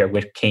 and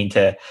we're keen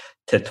to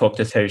talk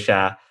to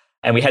Tushar.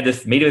 And we had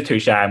this meeting with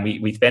Tushar, and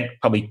we spent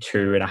probably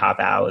 2.5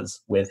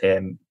 hours with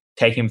him,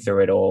 taking him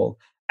through it all.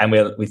 And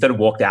we sort of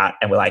walked out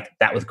and we're like,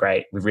 "That was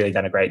great. We've really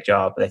done a great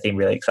job." They seem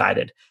really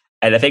excited.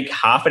 And I think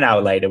half an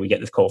hour later, we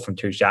get this call from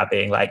Tushar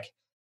being like,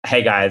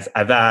 "Hey guys,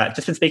 I've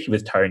just been speaking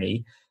with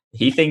Tony.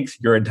 He thinks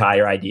your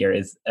entire idea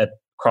is a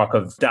crock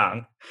of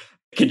dung.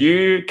 Can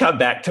you come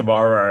back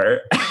tomorrow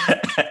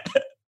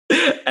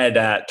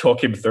and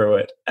talk him through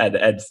it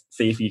and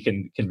see if you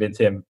can convince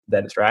him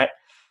that it's right?"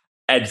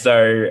 And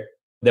so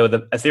there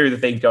was a series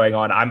of things going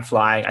on. I'm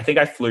flying. I think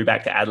I flew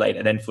back to Adelaide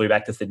and then flew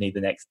back to Sydney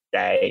the next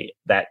day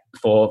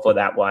for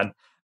that one.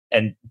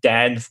 And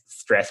Dan's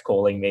stress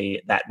calling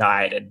me that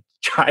night and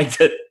trying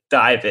to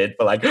dive in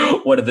for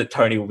what is it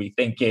Tony will be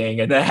thinking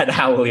and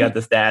how will he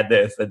understand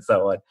this and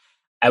so on.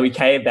 And we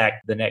came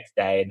back the next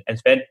day and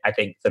spent, I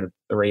think, sort of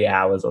 3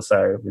 hours or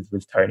so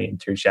with Tony and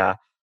Tushar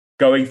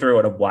going through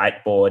on a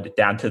whiteboard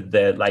down to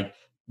the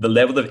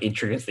level of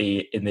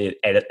intricacy in the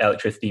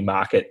electricity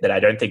market that I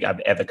don't think I've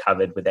ever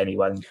covered with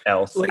anyone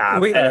else.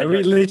 We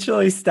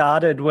literally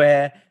started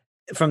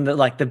from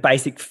the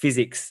basic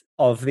physics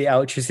of the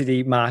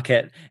electricity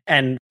market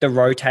and the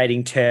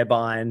rotating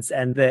turbines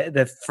and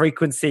the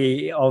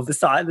frequency of the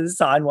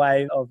sine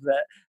wave of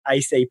the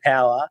AC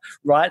power,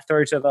 right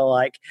through to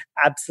the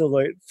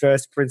absolute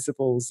first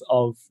principles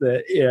of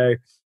the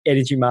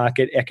energy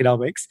market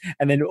economics,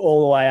 and then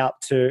all the way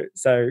up to,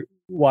 so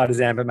why does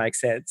Amber make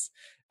sense?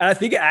 And I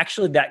think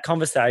actually that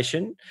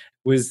conversation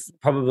was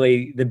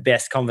probably the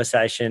best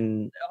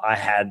conversation I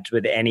had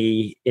with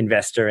any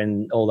investor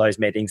in all those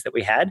meetings that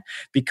we had,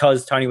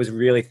 because Tony was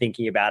really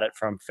thinking about it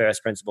from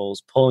first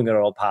principles, pulling it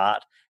all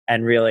apart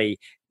and really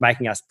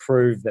making us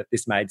prove that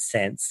this made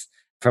sense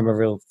from a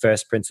real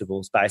first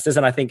principles basis.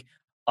 And I think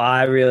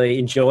I really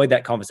enjoyed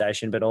that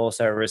conversation, but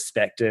also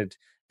respected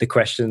the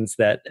questions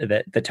that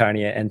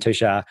Tony and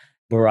Tushar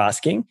were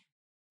asking.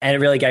 And it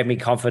really gave me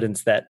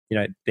confidence that,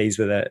 these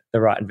were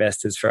the right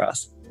investors for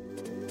us.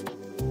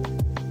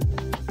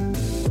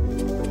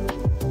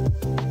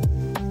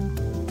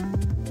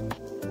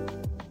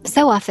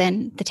 So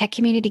often, the tech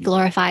community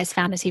glorifies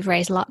founders who've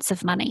raised lots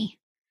of money.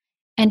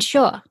 And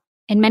sure,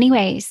 in many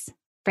ways,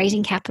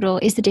 raising capital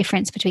is the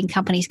difference between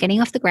companies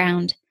getting off the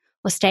ground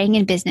or staying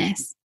in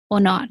business or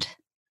not.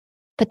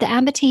 But the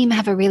Amber team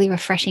have a really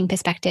refreshing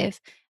perspective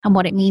on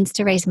what it means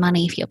to raise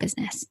money for your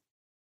business.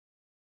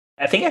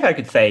 I think if I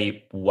could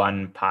say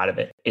one part of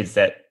it is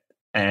that,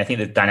 and I think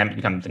the dynamic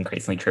becomes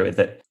increasingly true, is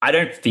that I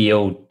don't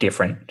feel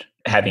different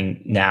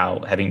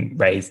having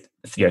raised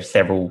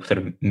several sort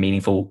of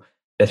meaningful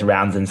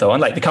rounds and so on.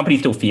 Like the company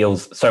still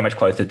feels so much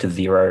closer to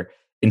zero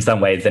in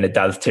some ways than it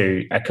does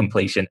to a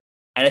completion.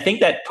 And I think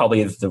that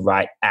probably is the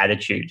right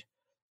attitude,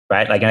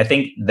 right? Like, and I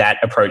think that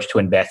approach to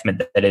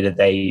investment, that it is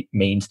a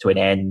means to an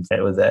end, that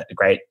it was a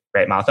great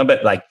milestone.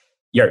 But like,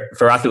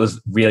 for us, it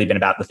was really been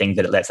about the things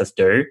that it lets us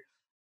do.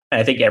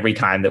 And I think every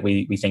time that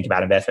we think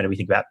about investment, we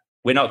think about,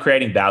 we're not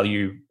creating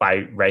value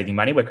by raising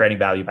money, we're creating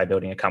value by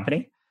building a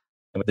company.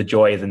 And the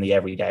joy is in the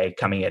everyday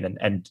coming in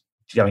and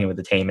going in with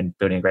the team and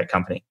building a great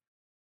company.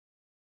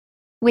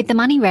 With the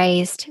money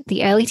raised,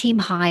 the early team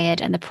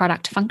hired, and the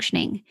product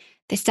functioning,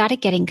 they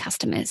started getting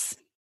customers.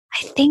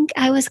 I think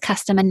I was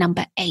customer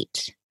number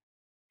 8.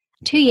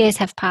 2 years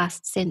have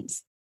passed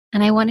since,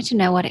 and I wanted to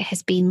know what it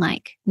has been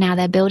like now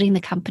they're building the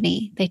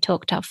company they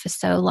talked of for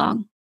so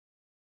long.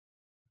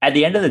 At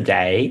the end of the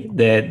day,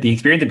 the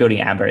experience of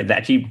building Amber is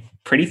actually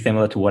pretty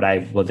similar to what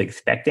I was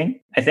expecting,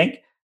 I think,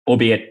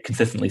 albeit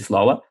consistently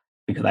slower,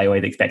 because I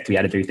always expect to be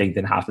able to do things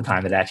in half the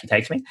time that it actually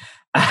takes me.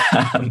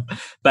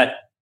 But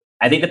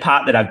I think the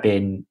part that I've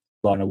been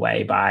blown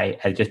away by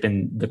has just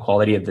been the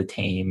quality of the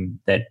team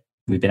that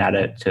we've been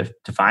able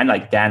to find.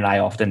 Like Dan and I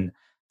often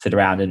sit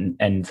around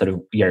and sort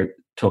of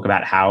talk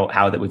about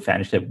how that we've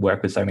managed to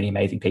work with so many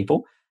amazing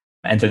people.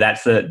 And so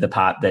that's the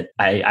part that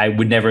I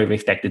would never have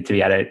expected to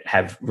be able to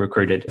have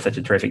recruited such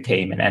a terrific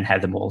team and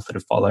have them all sort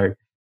of follow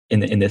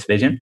in this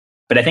vision.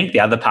 But I think the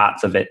other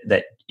parts of it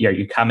that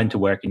you come into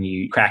work and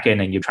you crack in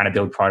and you're trying to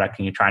build product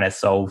and you're trying to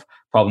solve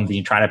problems and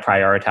you're trying to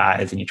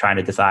prioritize and you're trying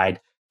to decide,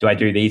 do I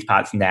do these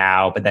parts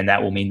now, but then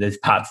that will mean this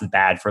parts is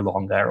bad for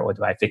longer, or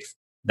do I fix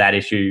that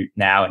issue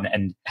now?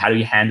 And how do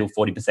you handle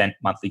 40%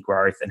 monthly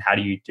growth, and how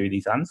do you do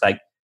these ones? Like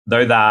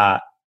those are,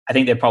 I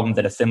think they're problems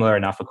that are similar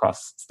enough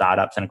across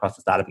startups and across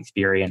the startup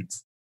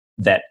experience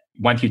that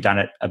once you've done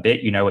it a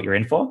bit, you know what you're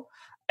in for.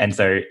 And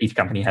so each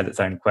company has its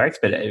own quirks,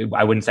 but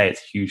I wouldn't say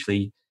it's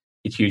hugely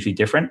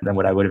different than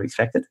what I would have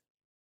expected.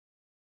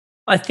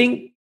 I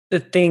think the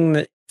thing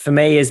that for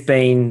me has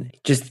been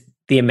just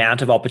the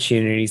amount of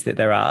opportunities that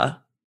there are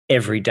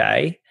every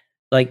day.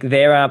 Like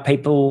there are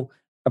people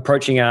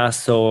approaching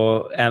us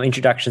or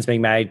introductions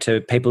being made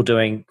to people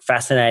doing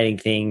fascinating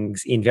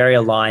things in very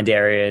aligned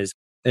areas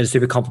that are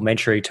super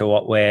complementary to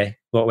what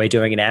we're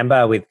doing in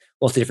Amber, with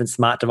lots of different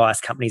smart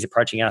device companies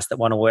approaching us that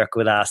want to work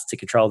with us to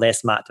control their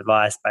smart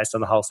device based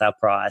on the wholesale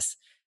price.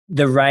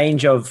 The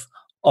range of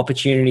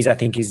opportunities, I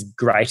think, is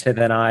greater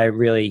than I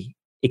really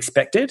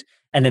expected.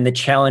 And then the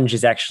challenge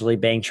is actually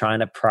trying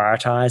to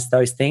prioritize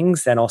those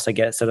things and also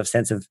get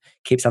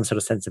keep some sort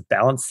of sense of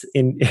balance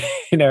in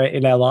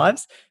our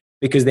lives,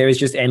 because there is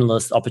just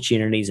endless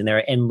opportunities and there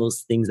are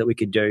endless things that we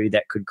could do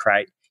that could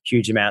create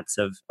huge amounts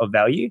of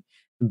value.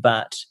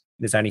 But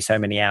there's only so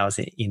many hours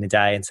in a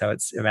day. And so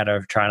it's a matter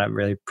of trying to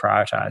really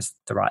prioritize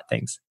the right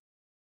things.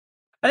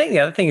 I think the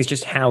other thing is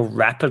just how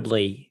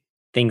rapidly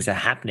things are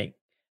happening.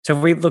 So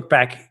if we look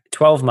back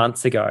 12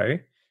 months ago,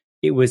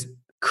 it was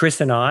Chris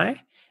and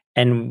I,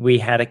 and we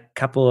had a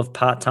couple of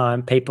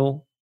part-time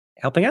people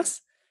helping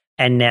us.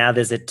 And now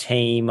there's a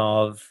team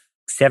of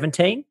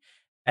 17.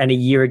 And a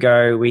year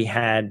ago, we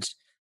had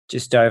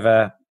just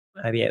over,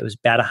 maybe it was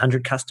about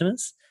 100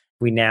 customers.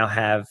 We now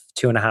have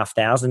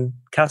 2,500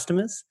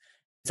 customers.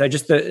 So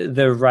just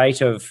the rate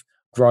of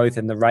growth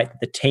and the rate that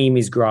the team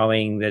is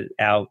growing, that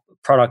our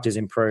product is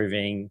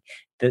improving,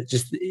 that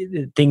just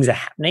things are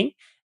happening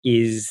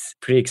is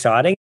pretty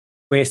exciting.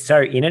 We're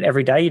so in it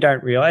every day, you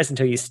don't realize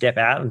until you step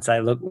out and say,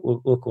 look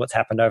what's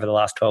happened over the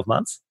last 12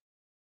 months.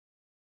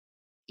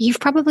 You've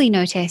probably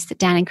noticed that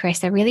Dan and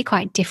Chris are really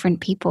quite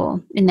different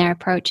people in their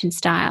approach and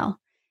style.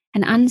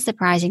 And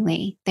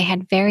unsurprisingly, they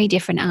had very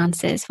different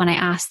answers when I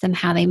asked them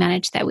how they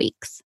manage their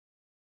weeks.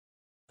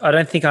 I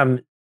don't think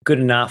I'm good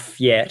enough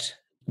yet,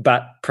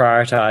 but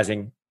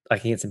prioritizing, I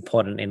think it's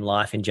important in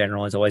life in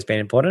general, has always been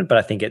important, but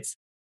I think it's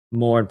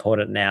more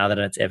important now than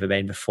it's ever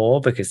been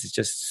before, because there's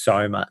just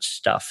so much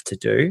stuff to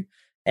do.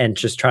 And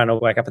just trying to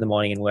wake up in the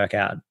morning and work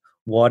out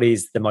what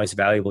is the most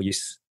valuable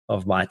use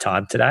of my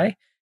time today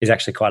is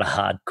actually quite a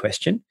hard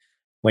question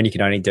when you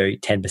can only do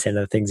 10% of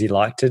the things you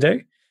like to do.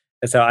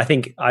 And so I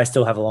think I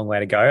still have a long way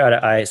to go.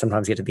 I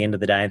sometimes get to the end of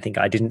the day and think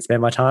I didn't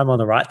spend my time on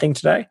the right thing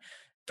today,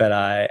 but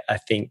I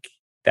think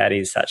that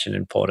is such an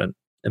important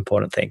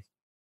thing.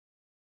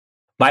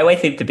 My way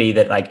seems to be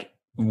that, like,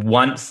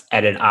 once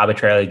at an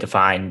arbitrarily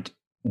defined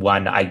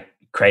one, I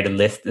create a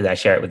list that I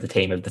share it with the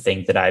team of the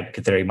things that I'm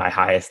considering my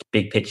highest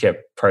big picture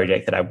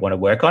project that I want to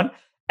work on.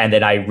 And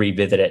then I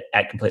revisit it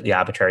at completely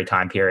arbitrary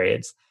time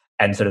periods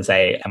and sort of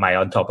say, am I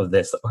on top of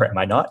this or am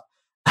I not?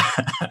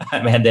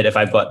 And then if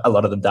I've got a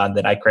lot of them done,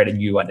 then I create a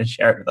new one and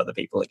share it with other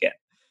people again.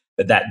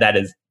 But that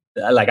is,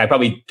 like, I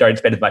probably don't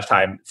spend as much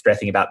time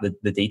stressing about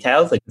the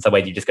details. Like, in some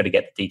ways, you just got to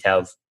get the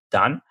details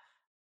done.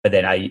 But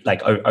then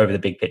over the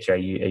big picture, are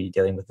you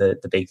dealing with the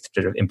big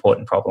sort of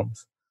important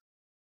problems?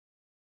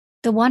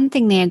 The one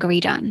thing they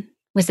agreed on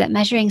was that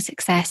measuring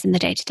success in the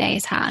day-to-day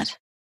is hard.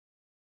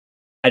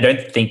 I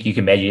don't think you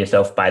can measure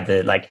yourself by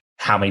the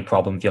how many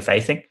problems you're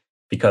facing,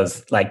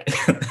 because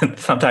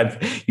sometimes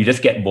you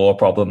just get more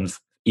problems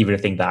even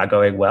if things are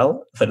going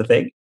well, sort of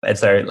thing. And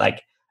so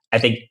I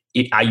think,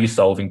 are you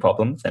solving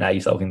problems, and are you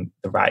solving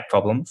the right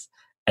problems,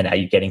 and are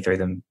you getting through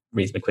them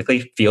reasonably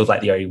quickly? Feels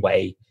like the only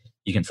way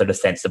you can sort of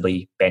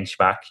sensibly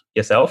benchmark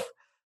yourself,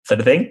 sort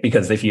of thing.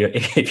 Because if you're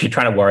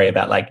trying to worry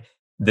about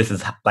this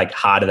is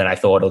harder than I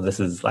thought, or this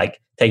is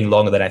taking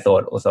longer than I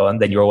thought, or so on,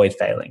 then you're always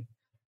failing,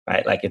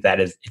 right? If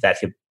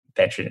that's your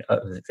benchmark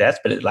of success.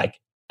 But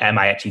am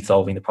I actually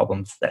solving the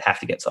problems that have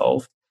to get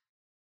solved?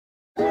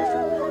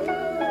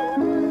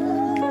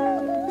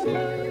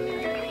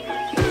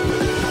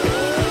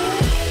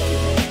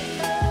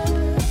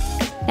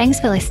 Thanks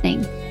for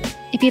listening.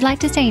 If you'd like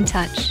to stay in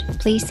touch,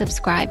 please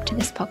subscribe to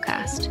this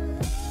podcast.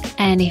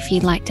 And if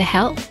you'd like to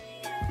help,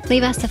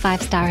 leave us a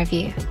 5-star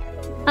review.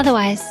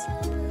 Otherwise,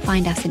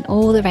 find us in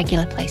all the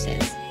regular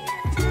places.